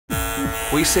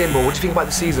What are you saying, bro? What do you think about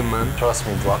the season, man? Trust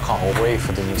me, bro, I can't wait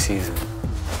for the new season.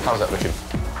 How's that looking?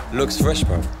 Looks fresh,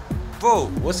 bro. Bro,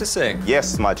 what's it saying?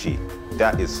 Yes, my G.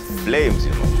 That is flames,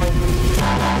 you know.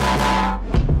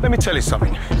 Let me tell you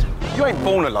something. You ain't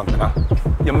born a Londoner.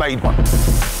 You made one.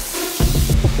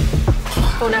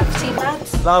 Bon appetit,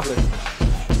 lads. Lovely.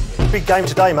 Big game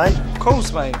today, mate. Of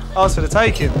course, mate. Ours for the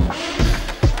taking.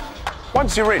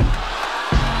 Once you're in.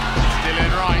 Still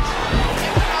in right.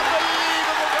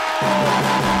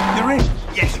 You're in.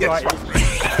 Yes, right.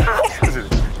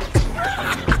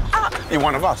 You're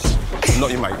one of us,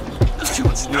 not your mate.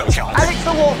 Alex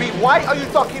Awarby, why are you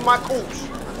ducking my calls?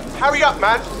 Hurry up,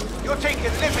 man. You're taking a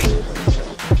living.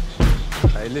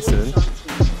 Hey, listen.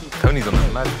 Tony's on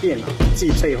that, man.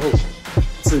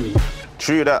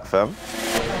 True that, fam.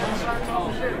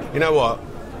 You know what?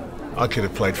 I could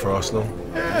have played for Arsenal.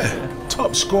 Yeah.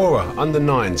 Top scorer, under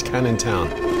nines, Cannon Town.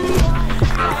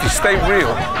 If you stay real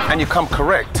and you come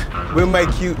correct, we'll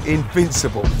make you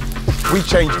invincible. We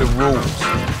change the rules.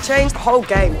 Change the whole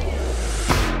game.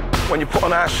 When you put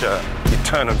on our shirt, you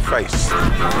turn and face.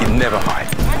 You never hide.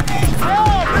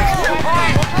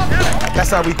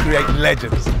 That's how we create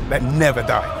legends that never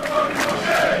die.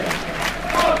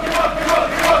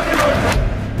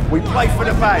 We play for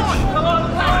the badge.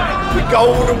 We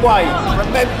go all the way.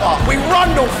 Remember, we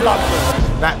run North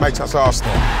London. That makes us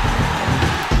Arsenal.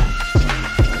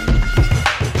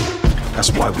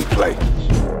 That's why we play.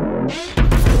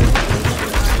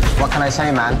 What can I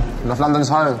say, man? North London's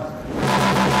home.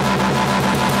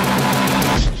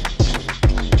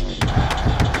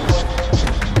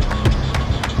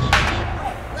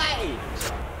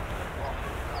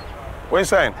 What are you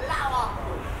saying?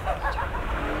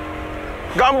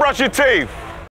 Go and brush your teeth.